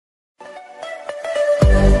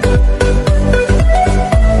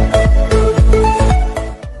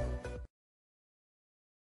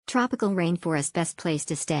Tropical rainforest, best place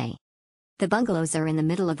to stay. The bungalows are in the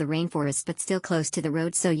middle of the rainforest but still close to the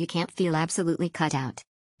road, so you can't feel absolutely cut out.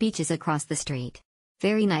 Beaches across the street.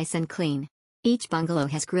 Very nice and clean. Each bungalow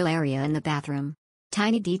has grill area in the bathroom.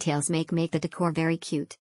 Tiny details make the decor very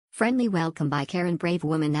cute. Friendly welcome by Karen, brave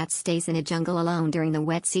woman that stays in a jungle alone during the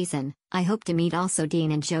wet season. I hope to meet also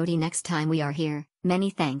Dean and Jody next time we are here. Many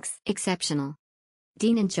thanks. Exceptional.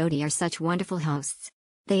 Dean and Jody are such wonderful hosts.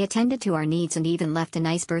 They attended to our needs and even left a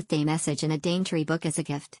nice birthday message in a Daintree book as a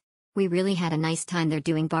gift. We really had a nice time there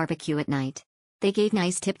doing barbecue at night. They gave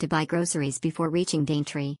nice tip to buy groceries before reaching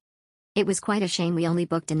Daintree. It was quite a shame we only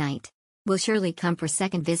booked a night. We'll surely come for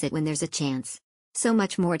second visit when there's a chance. So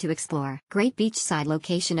much more to explore. Great beachside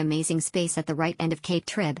location, amazing space at the right end of Cape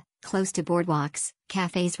Trib, close to boardwalks,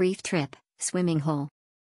 cafes, reef trip, swimming hole.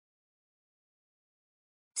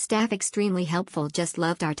 Staff extremely helpful, just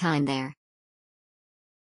loved our time there.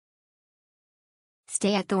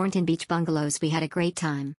 Stay at Thornton Beach Bungalows, we had a great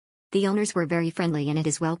time. The owners were very friendly and it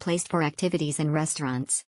is well placed for activities and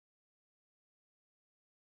restaurants.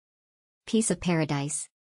 Piece of paradise.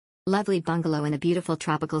 Lovely bungalow in a beautiful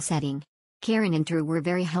tropical setting. Karen and Drew were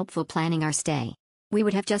very helpful planning our stay. We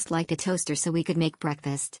would have just liked a toaster so we could make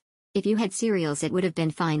breakfast. If you had cereals it would have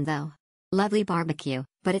been fine though. Lovely barbecue,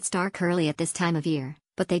 but it's dark early at this time of year,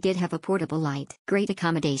 but they did have a portable light. Great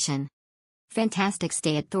accommodation. Fantastic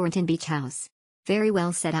stay at Thornton Beach House. Very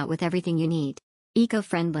well set out with everything you need.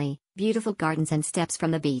 Eco-friendly, beautiful gardens and steps from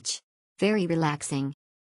the beach. Very relaxing.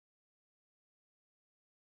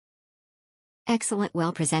 Excellent,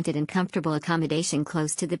 well presented and comfortable accommodation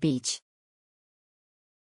close to the beach.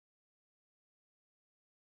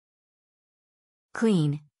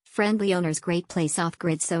 Clean, friendly owners, great place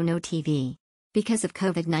off-grid so no TV. Because of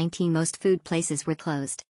COVID-19 most food places were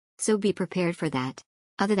closed. So be prepared for that.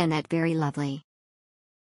 Other than that, very lovely.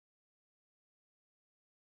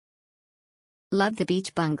 Loved the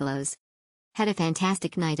beach bungalows. Had a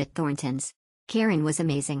fantastic night at Thornton's. Karen was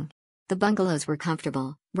amazing. The bungalows were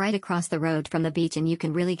comfortable, right across the road from the beach and you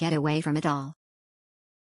can really get away from it all.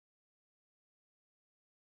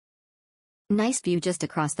 Nice view just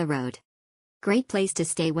across the road. Great place to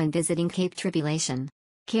stay when visiting Cape Tribulation.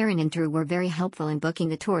 Karen and Drew were very helpful in booking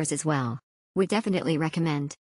the tours as well. Would definitely recommend.